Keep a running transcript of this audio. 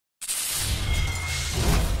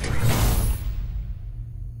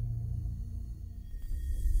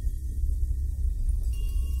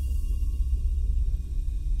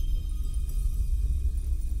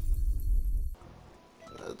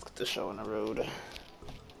the show on the road.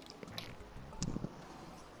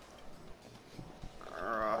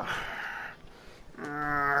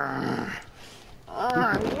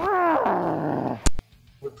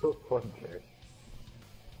 What the fuck, Jerry?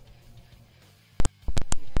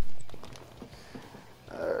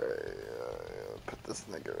 Alright, put this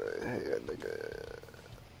nigga right here, nigga.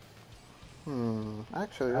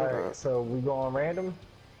 Actually, alright, so we going random?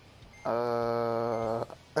 I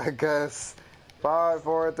guess 5,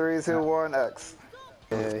 4, 3, 2, 1, X.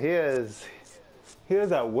 Yeah, he has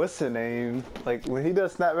that what's name. Like when he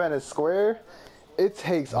does snap around his square, it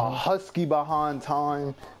takes a husky behind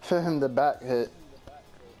time for him to back hit.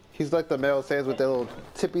 He's like the male stands with that little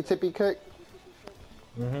tippy kick.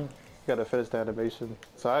 Gotta finish the animation.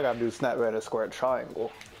 So I gotta do snap around his square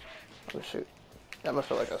triangle. Oh shoot. I'm gonna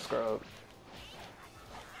feel like a scrub.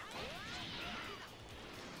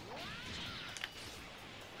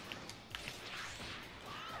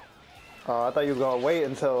 I thought you were gonna wait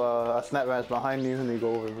until I snap match behind you and then you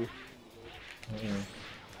go over me.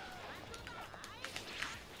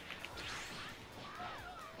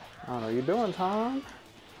 I don't know what you doing, Tom.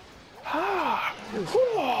 You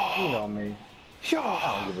know me.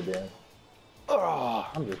 I don't give a damn.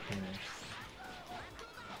 I'm just playing.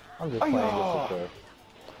 I'm just playing just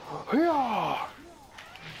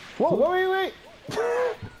for Whoa, wait!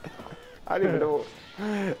 I didn't even know.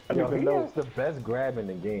 I didn't even know. He has the best grab in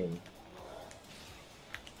the game.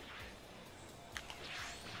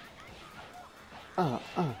 I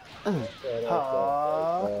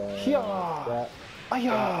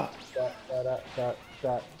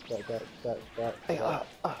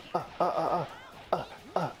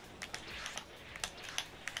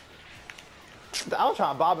was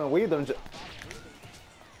trying to bob and weave them.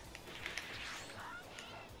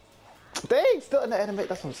 Dang, still in the anime.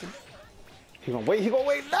 That's what I'm saying. He gonna wait.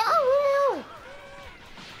 No!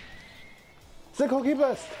 Still keep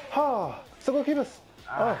us. Still keep us.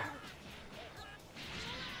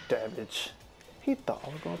 Damage. He thought I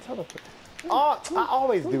was gonna teleport. I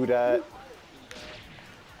always do that.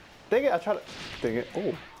 Dang it, I try to. Dang it.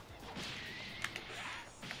 Oh.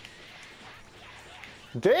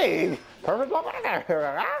 Dang! Perfect block right there.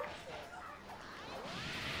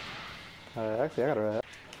 Actually, I got it.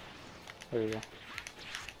 There you go.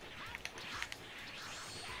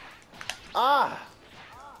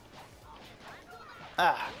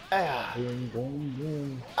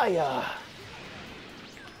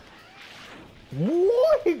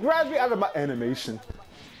 What? He grabbed me out of my animation.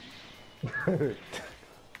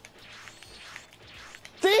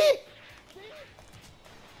 See?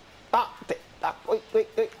 Wait.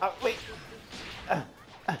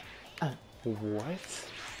 What?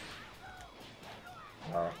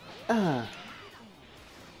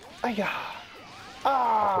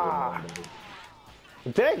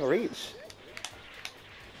 Dang reach.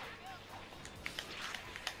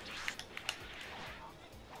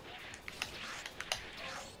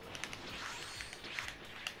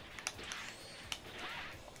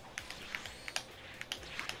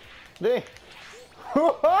 Dang.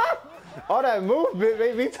 All that movement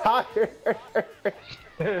made me tired.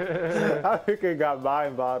 I think it got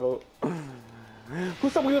mind bottled.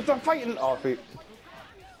 Who's up? We was fighting. Oh, feet.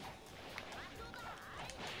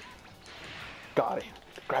 Got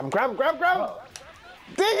him. Grab him.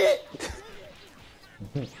 Dang it!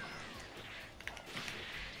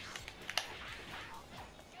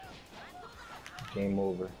 Game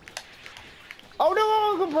over. Oh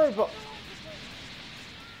no! Good purple.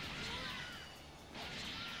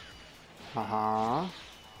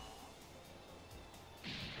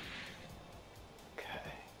 Okay.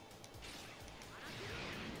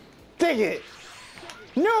 Dang it!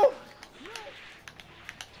 No!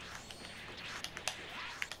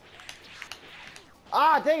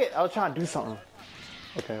 Dang it! I was trying to do something.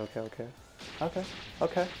 Okay.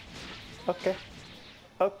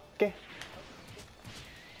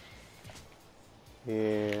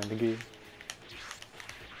 Yeah, nigga.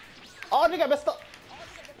 Oh, nigga, I messed up.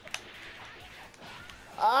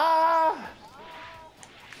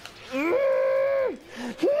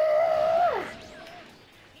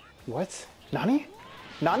 What? Nani?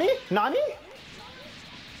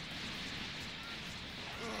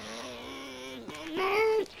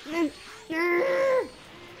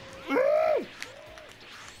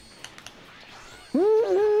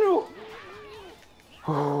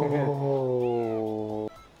 Oh.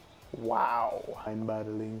 Wow. I'm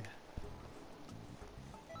battling.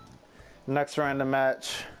 Next random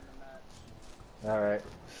match. Alright.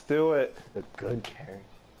 Let's do it. The good carry.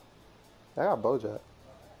 I got Bojack.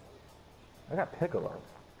 I got Piccolo.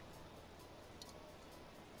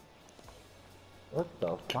 What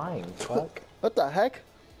the flying fuck? What the heck?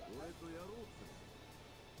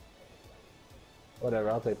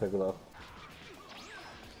 Whatever, I'll take Piccolo.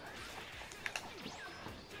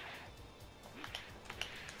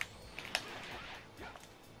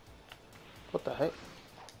 What the heck?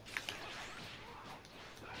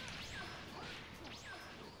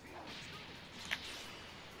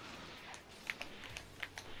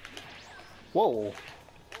 Whoa.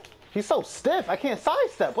 He's so stiff, I can't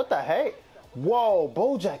sidestep. What the heck? Whoa,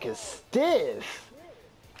 Bojack is stiff.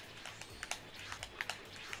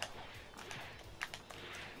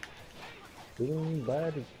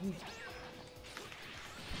 Buddy.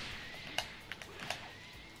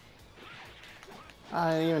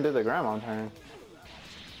 I didn't even do the grandma turn.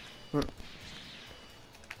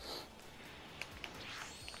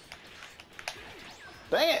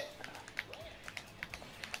 Dang it!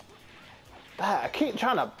 I keep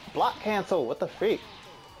trying to block cancel. What the freak?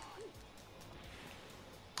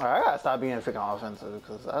 Alright, I gotta stop being freaking offensive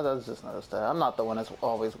because I just noticed that. I'm not the one that's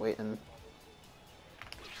always waiting.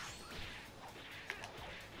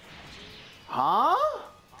 Huh?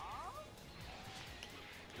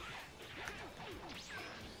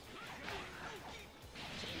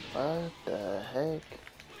 What the heck?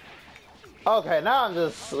 Okay, now I'm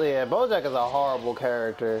just, yeah, Bojack is a horrible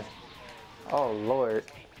character. Oh lord.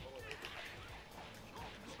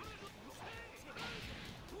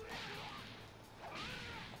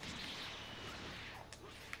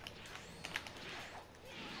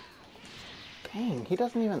 Dang, he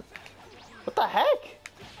doesn't even, what the heck?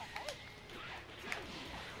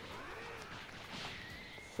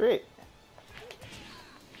 Freak.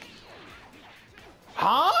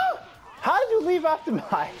 Huh? How did you leave after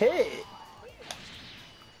my hit?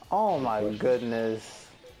 Oh my goodness.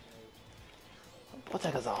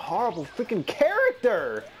 Bojack is a horrible freaking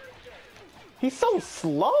character. He's so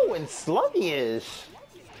slow and sluggish.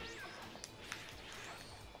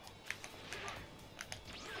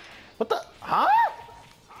 What the? Huh?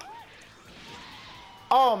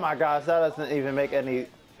 Oh my gosh, that doesn't even make any...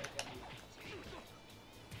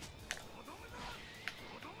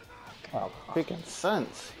 Oh, freaking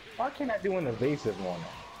sense. why can't I do an evasive one?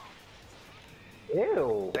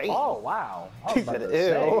 Ew. Damn. Oh, wow. He said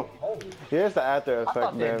ew. Here's the after effect. I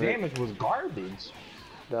thought that damage was garbage.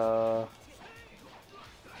 The...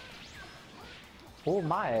 Pull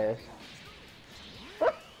my ass.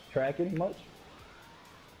 Tracking much?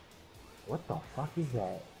 What the fuck is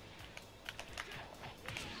that?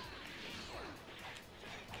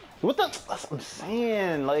 What the? That's what I'm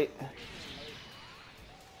saying, like...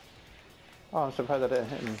 Oh, I'm surprised that didn't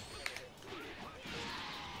hit me.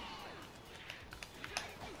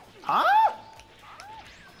 Huh?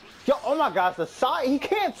 Yo, oh my gosh, the side, he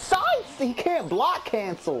can't block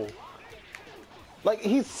cancel. Like,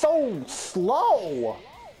 he's so slow.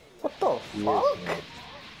 What the fuck?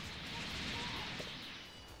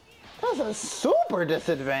 That's a super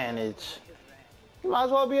disadvantage. You might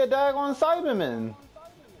as well be a daggone Cyberman.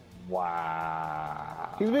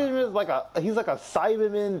 Wow. He's like a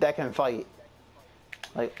Cyberman that can fight.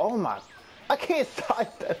 Like, oh my, I can't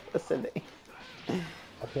side that listening.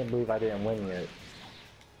 I can't believe I didn't win yet.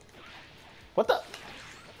 What the?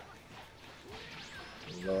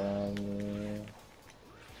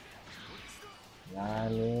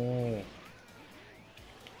 Nani.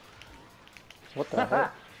 What the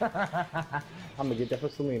heck? I'm gonna get that for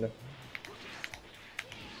Selena.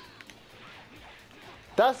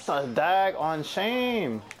 That's a daggone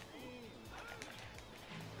shame.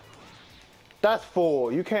 That's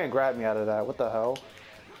full. You can't grab me out of that. What the hell?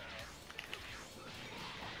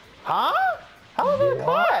 Huh? How did it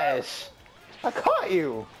clash? I caught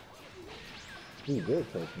you. You did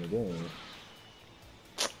take me, didn't you?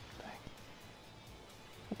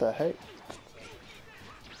 What the heck?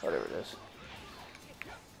 Whatever it is.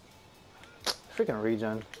 Freaking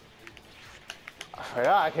regen.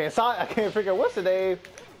 I can't freaking what's the name?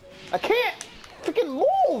 I can't freaking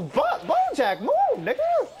move. Bojack, move, nigga.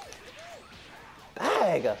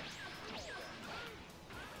 Dag.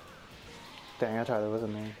 Dang, I tried it.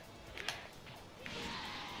 Wasn't me.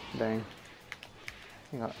 Dang.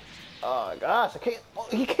 Oh my gosh, I can't.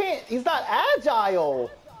 He can't. He's not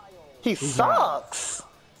agile. He sucks.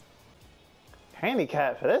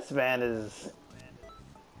 Handicap for this man is.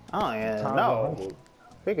 I don't even know.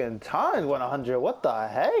 Freaking times 100. What the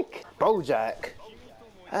heck? Bojack.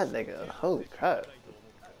 That nigga. Holy crap.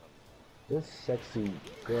 This sexy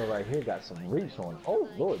girl right here got some reach on. Oh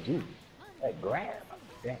Lord Jesus. That grab.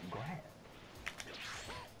 That grab.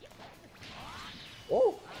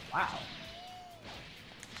 Oh wow.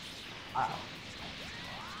 Wow.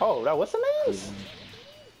 Oh, that what's the name?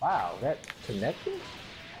 Wow, that connected?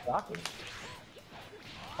 Shocking.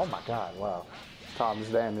 Oh my god, wow. Tom's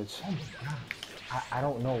damage. Oh my god. I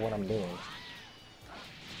don't know what I'm doing.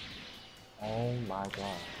 Oh my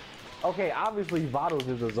god. Okay, obviously Vados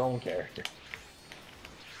is a zone character.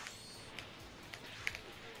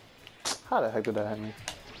 How the heck did that hit me?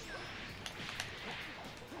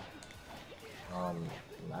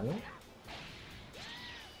 Nani?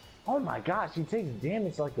 Oh my gosh, he takes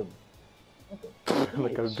damage like a...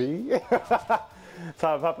 Like a bee?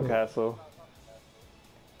 Top Papa Castle.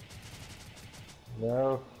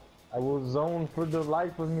 No, I will zone for the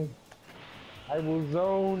life of me. I will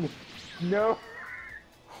zone. No.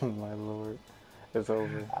 Oh my lord. It's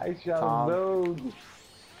over. I shall zone.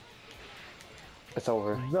 It's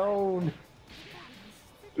over. Zone.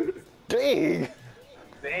 Dang!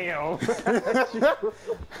 Damn.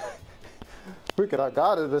 We could have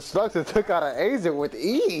got it. The Destructor took out an agent with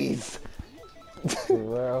ease.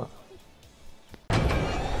 Well.